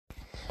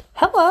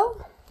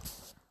Hello,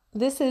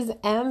 this is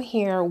M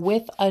here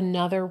with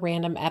another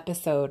random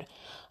episode.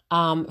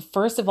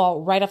 First of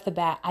all, right off the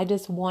bat, I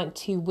just want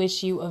to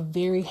wish you a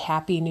very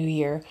happy new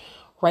year.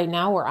 Right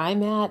now, where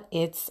I'm at,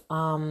 it's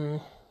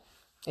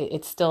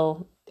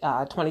still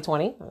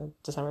 2020,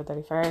 December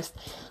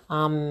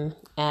 31st,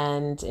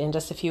 and in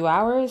just a few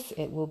hours,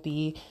 it will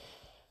be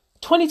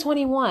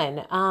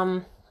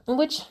 2021.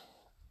 Which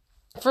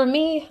for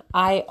me,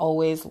 I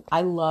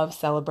love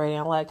celebrating.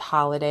 I like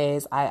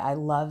holidays. I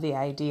love the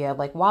idea.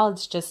 Like, while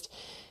it's just,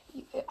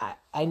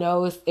 I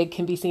know it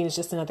can be seen as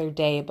just another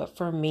day, but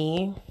for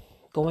me,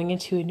 going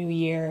into a new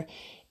year,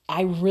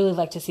 I really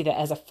like to see that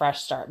as a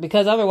fresh start,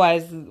 because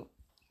otherwise,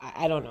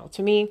 I don't know.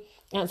 To me,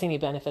 I don't see any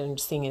benefit in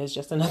just seeing it as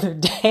just another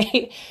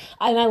day.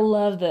 And I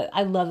love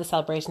the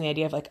celebration, the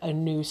idea of like a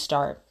new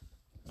start,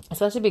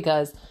 especially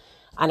because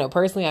I know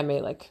personally I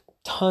made like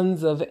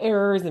tons of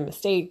errors and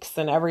mistakes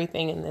and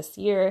everything in this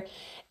year,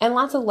 and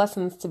lots of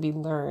lessons to be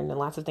learned and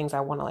lots of things I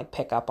want to like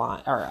pick up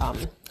on or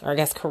I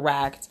guess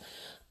correct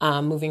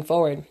moving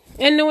forward,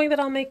 and knowing that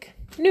I'll make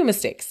new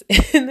mistakes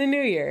in the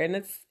new year, and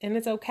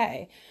it's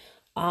okay.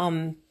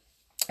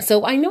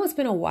 So I know it's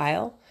been a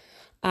while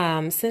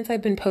since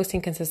I've been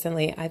posting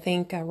consistently. I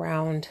think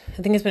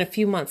it's been a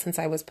few months since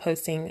I was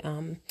posting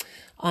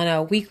on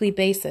a weekly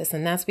basis,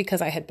 and that's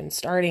because I had been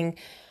starting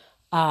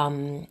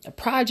a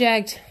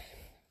project.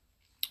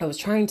 I was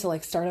trying to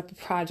like start up a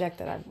project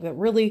that I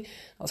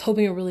was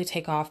hoping it would really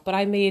take off, but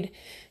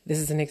this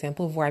is an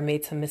example of where I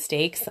made some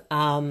mistakes.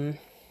 And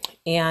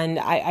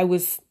I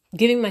was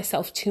giving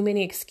myself too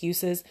many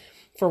excuses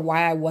for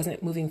why I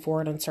wasn't moving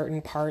forward on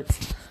certain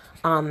parts.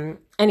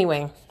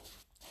 Anyway,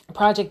 the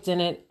project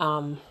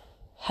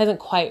hasn't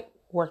quite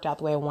worked out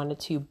the way I wanted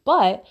to,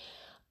 but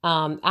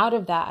out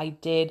of that, I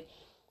did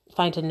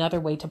find another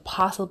way to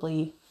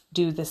possibly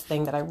do this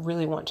thing that I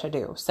really want to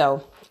do.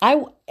 So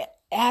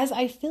as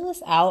I fill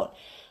this out,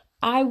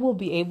 I will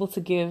be able to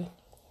give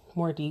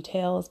more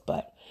details,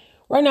 but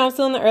right now I'm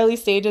still in the early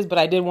stages, but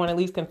I did want to at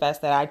least confess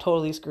that I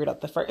totally screwed up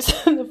the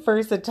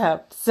first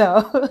attempt.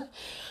 So,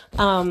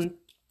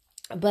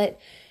 but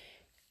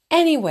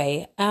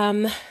anyway,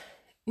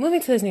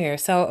 moving to this new year.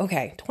 So,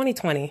 okay,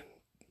 2020,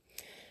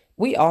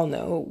 we all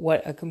know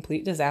what a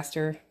complete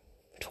disaster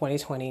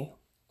 2020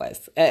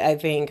 was. I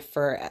think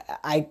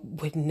I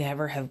would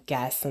never have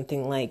guessed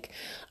something like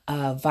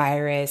a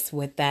virus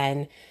would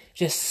then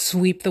just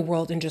sweep the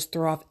world and just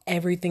throw off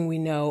everything we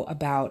know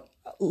about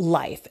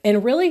life. And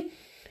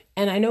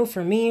I know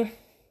for me,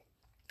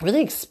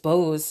 really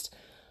exposed,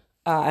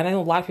 and I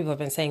know a lot of people have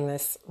been saying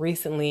this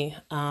recently,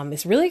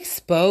 it's really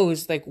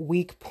exposed like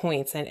weak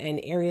points and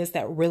areas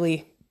that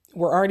really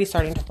were already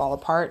starting to fall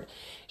apart,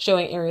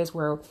 showing areas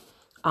where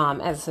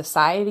as a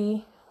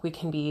society, we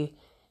can be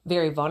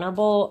very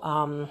vulnerable.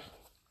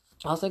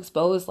 Also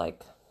expose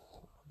like,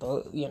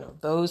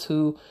 those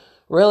who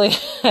really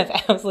have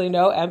absolutely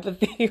no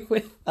empathy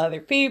with other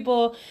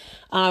people.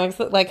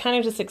 Like kind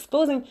of just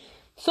exposing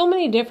so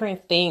many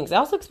different things.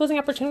 Also exposing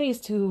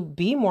opportunities to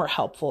be more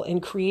helpful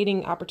in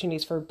creating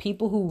opportunities for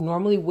people who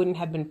normally wouldn't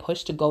have been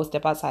pushed to go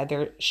step outside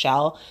their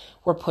shell,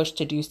 were pushed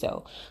to do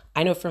so.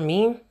 I know for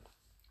me,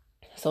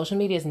 social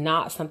media is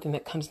not something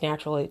that comes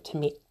naturally to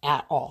me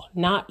at all.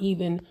 Not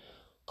even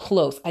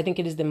close. I think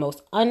it is the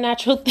most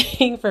unnatural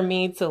thing for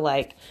me to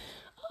like,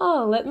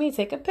 oh, let me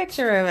take a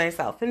picture of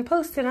myself and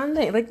post it on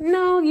there. Like,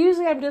 no,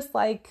 usually I'm just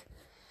like,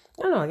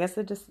 I don't know, I guess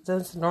it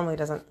just normally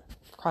doesn't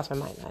cross my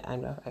mind. I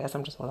know, I guess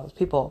I'm just one of those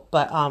people.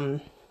 But,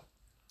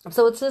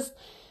 so it's just,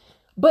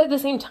 but at the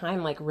same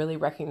time, like really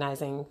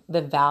recognizing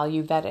the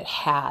value that it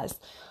has.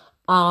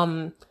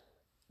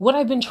 What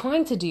I've been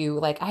trying to do,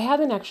 like I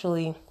haven't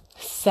actually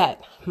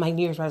set my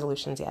New Year's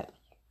resolutions yet.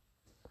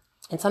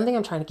 And something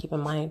I'm trying to keep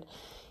in mind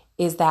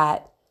is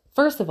that,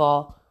 first of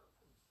all,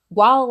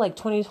 while like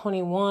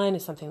 2021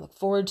 is something to look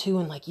forward to,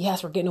 and like,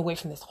 yes, we're getting away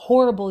from this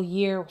horrible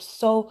year.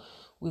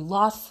 We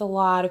lost a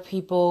lot of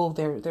people.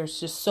 There's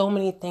just so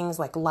many things,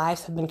 like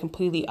lives have been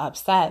completely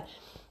upset,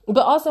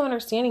 but also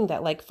understanding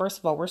that like, first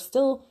of all, we're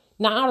still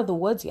not out of the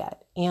woods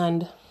yet.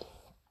 And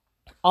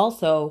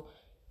also,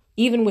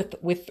 even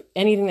with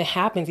anything that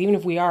happens, even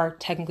if we are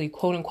technically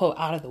quote unquote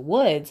out of the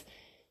woods,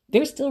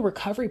 there's still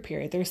recovery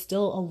period. There's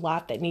still a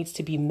lot that needs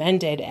to be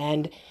mended.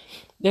 And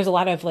there's a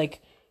lot of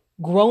like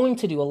growing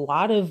to do, a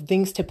lot of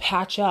things to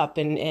patch up.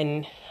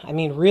 And I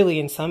mean, really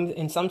in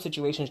some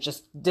situations,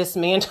 just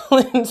dismantle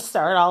and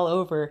start all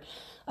over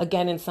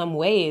again in some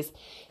ways.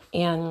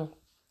 And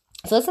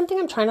so that's something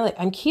I'm trying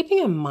to I'm keeping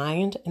in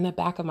mind in the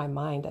back of my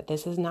mind that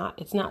it's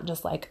not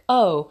just like,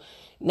 oh,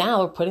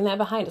 now we're putting that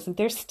behind us. Like,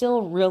 there's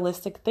still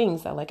realistic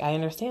things that like, I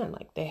understand,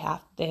 like they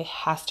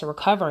has to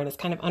recover. And it's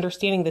kind of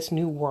understanding this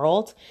new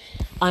world,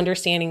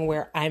 understanding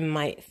where I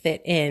might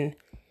fit in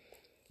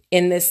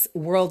this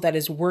world that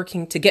is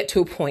working to get to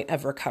a point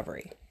of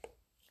recovery.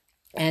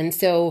 And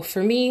so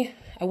for me,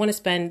 I want to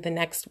spend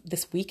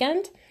this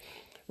weekend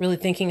really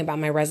thinking about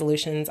my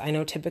resolutions. I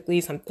know typically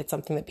it's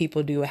something that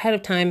people do ahead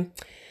of time.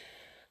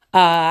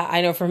 I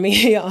know for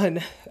me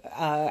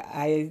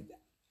I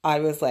I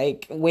was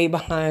like way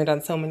behind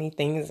on so many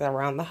things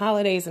around the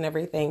holidays and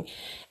everything.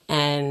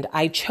 And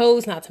I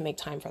chose not to make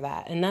time for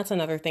that. And that's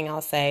another thing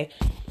I'll say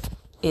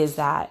is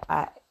that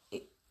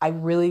I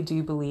really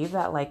do believe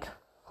that like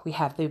we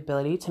have the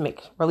ability to make,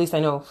 or at least I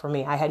know for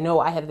me, I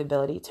have the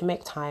ability to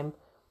make time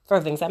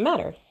for things that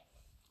matter.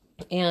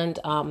 And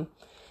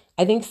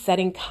I think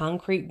setting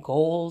concrete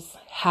goals,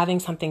 having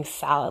something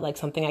solid, like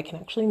something I can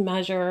actually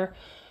measure,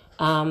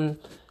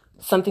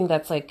 something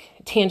that's like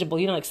tangible,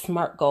 like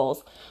SMART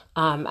goals.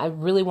 I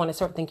really want to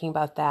start thinking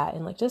about that.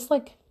 And like, just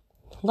like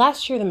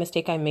last year, the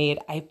mistake I made,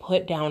 I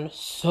put down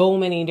so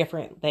many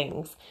different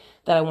things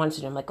that I wanted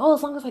to do. I'm like, oh,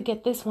 as long as I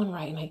get this one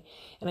right,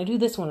 and I do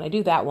this one, I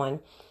do that one.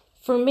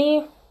 For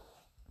me,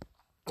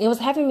 it was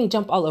having me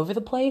jump all over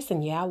the place.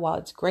 And yeah, while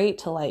it's great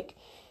to like,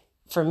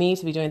 for me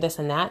to be doing this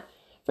and that,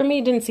 for me,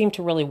 it didn't seem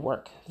to really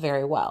work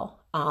very well.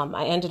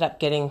 I ended up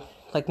getting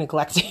like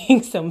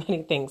neglecting so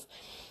many things.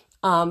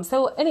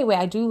 So anyway,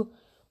 I do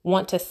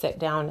want to sit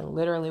down and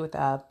literally with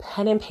a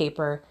pen and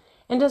paper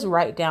and just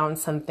write down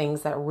some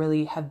things that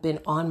really have been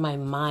on my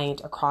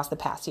mind across the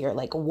past year.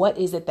 Like, what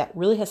is it that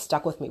really has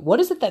stuck with me? What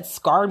is it that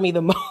scarred me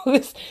the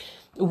most?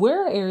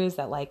 Where are areas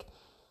that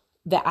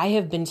I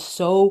have been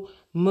so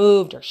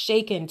moved or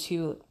shaken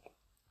to,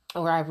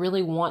 or I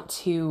really want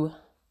to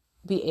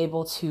be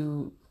able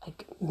to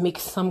like make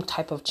some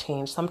type of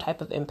change, some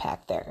type of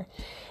impact there.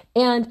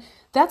 And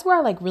that's where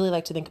I like really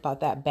like to think about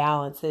that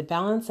balance, the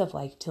balance of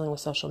like dealing with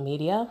social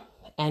media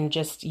and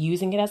just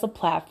using it as a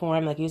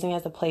platform, like using it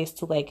as a place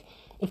to like,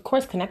 of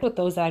course, connect with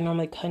those that I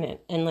normally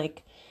couldn't. And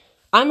like,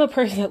 I'm a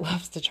person that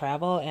loves to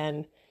travel.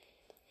 And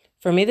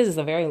for me, this is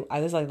like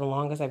the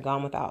longest I've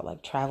gone without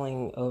like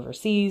traveling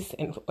overseas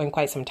in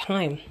quite some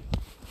time.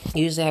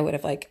 Usually I would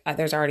have like,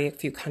 there's already a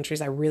few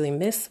countries I really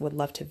miss, would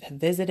love to have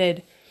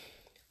visited.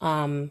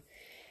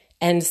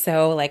 And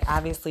so like,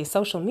 obviously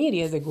social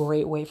media is a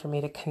great way for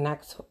me to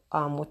connect,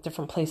 with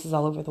different places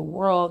all over the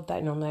world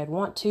that normally I'd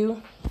want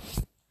to.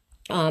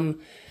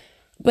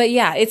 But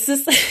yeah, it's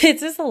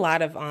just a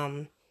lot of,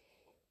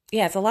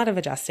 it's a lot of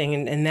adjusting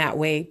in that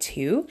way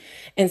too.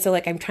 And so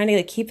like, I'm trying to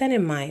like keep that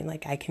in mind.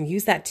 Like I can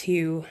use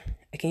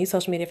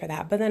social media for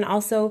that, but then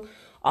also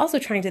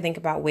trying to think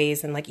about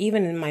ways and like,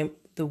 even in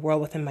the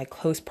world within my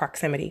close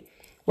proximity,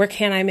 where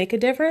can I make a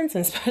difference?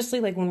 And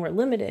especially like when we're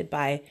limited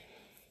by,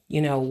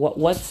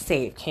 what's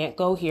safe, can't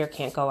go here,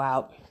 can't go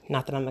out.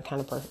 Not that I'm the kind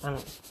of person, I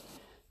don't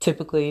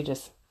typically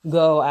just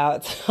go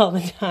out all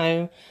the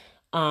time.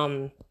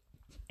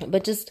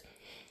 But just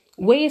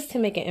ways to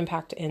make an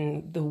impact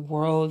in the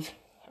world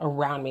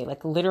around me,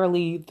 like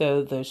literally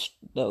the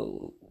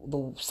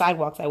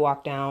sidewalks I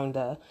walk down,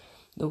 the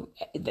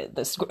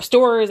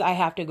stores I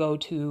have to go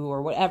to,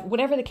 or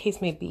whatever the case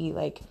may be.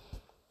 Like,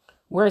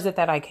 where is it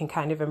that I can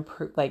kind of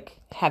improve, like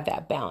have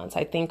that balance?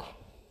 I think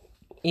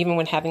even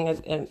when having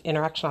an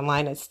interaction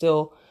online, I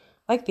still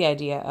like the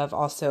idea of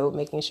also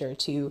making sure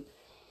to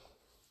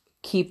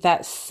keep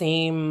that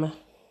same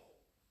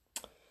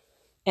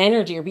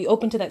energy or be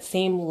open to that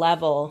same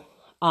level,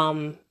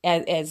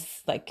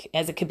 as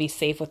it could be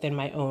safe within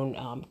my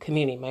own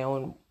community, my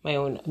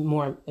own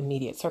more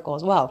immediate circle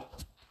as well.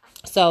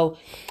 So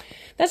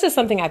that's just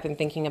something I've been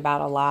thinking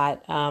about a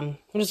lot. I'm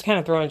just kind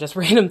of throwing just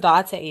random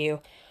thoughts at you.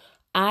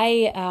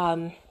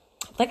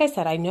 Like I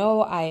said, I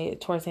know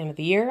towards the end of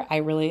the year,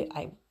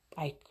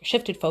 I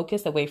shifted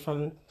focus away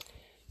from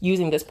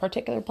using this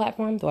particular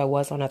platform, though I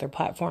was on other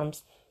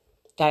platforms.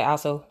 I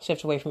also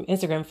shifted away from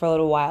Instagram for a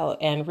little while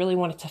and really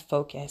wanted to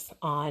focus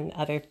on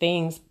other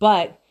things.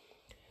 But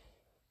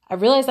I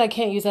realized I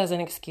can't use that as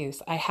an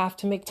excuse. I have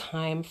to make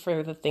time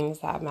for the things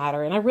that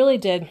matter. And I really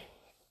did. When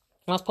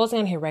I was posting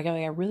on here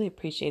regularly, I really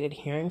appreciated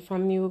hearing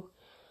from you.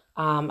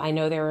 I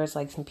know there was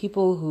like some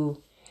people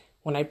who,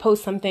 when I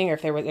post something, or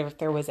if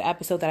there was an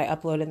episode that I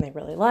uploaded and they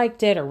really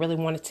liked it or really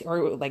wanted to,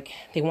 or like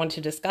they wanted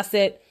to discuss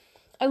it.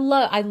 I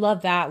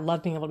love that. I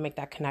love being able to make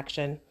that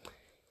connection.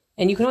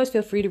 And you can always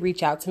feel free to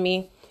reach out to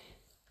me.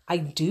 I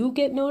do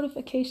get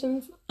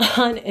notifications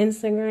on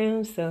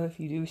Instagram. So if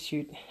you do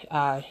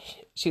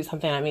shoot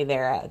something at me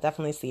there, I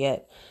definitely see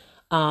it.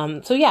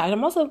 So yeah, and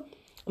I'm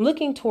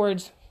looking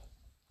towards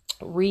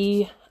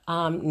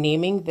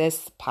naming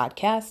this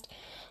podcast.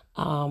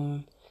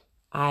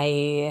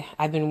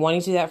 I've been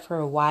wanting to do that for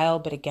a while,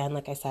 but again,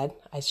 like I said,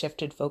 I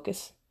shifted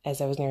focus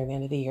as I was near the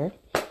end of the year.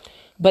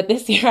 But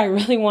this year, I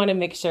really want to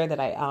make sure that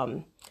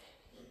I,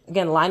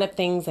 again, line up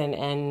things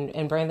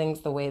and bring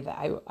things the way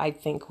that I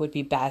think would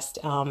be best.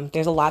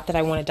 There's a lot that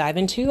I want to dive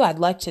into. I'd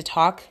like to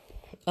talk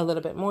a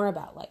little bit more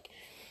about like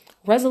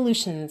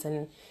resolutions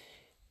and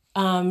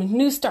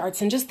new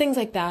starts and just things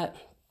like that.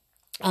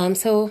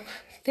 So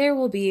there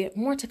will be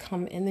more to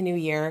come in the new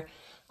year.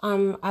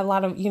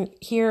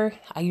 Here,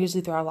 I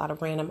usually throw a lot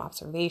of random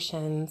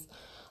observations.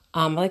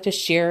 I like to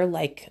share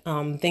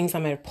things I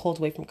might have pulled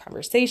away from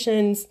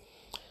conversations.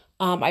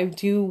 I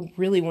do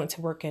really want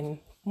to work in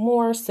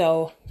more,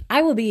 so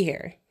I will be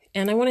here.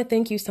 And I want to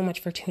thank you so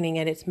much for tuning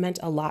in. It's meant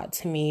a lot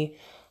to me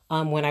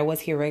when I was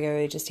here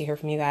regularly, just to hear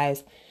from you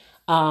guys.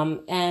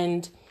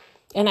 And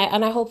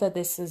I hope that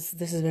this has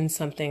been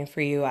something for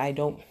you. I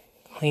don't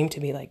claim to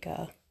be like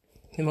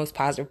the most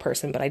positive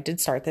person, but I did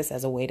start this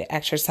as a way to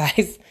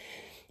exercise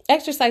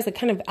like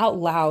kind of out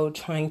loud,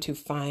 trying to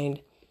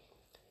find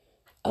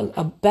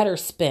a better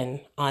spin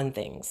on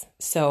things.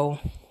 So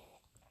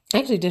I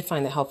actually did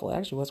find it helpful. It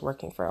actually was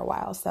working for a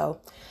while. So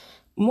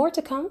more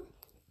to come.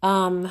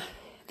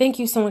 Thank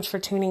you so much for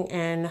tuning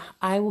in.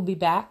 I will be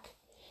back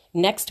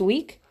next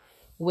week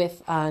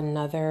with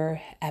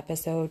another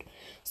episode.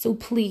 So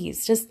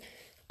please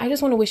I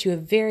just want to wish you a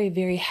very,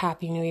 very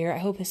happy new year. I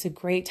hope it's a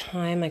great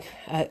time, like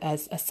a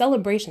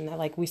celebration that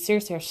like we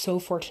seriously are so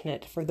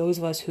fortunate for those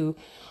of us who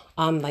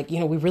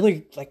we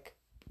really like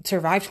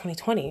survived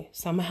 2020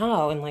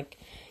 somehow. And like,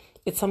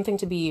 it's something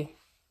to be,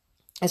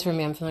 as for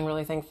me, I'm feeling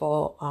really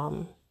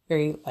thankful,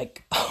 very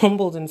like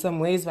humbled in some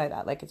ways by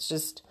that. Like, it's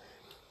just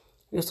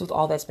with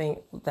all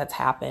that's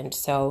happened.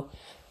 So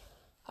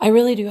I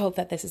really do hope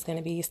that this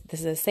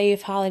is a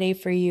safe holiday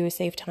for you, a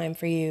safe time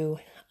for you,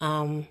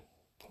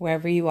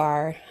 wherever you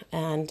are.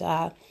 And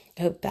I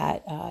hope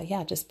that,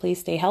 just please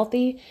stay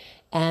healthy,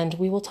 and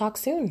we will talk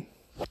soon.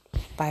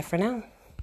 Bye for now.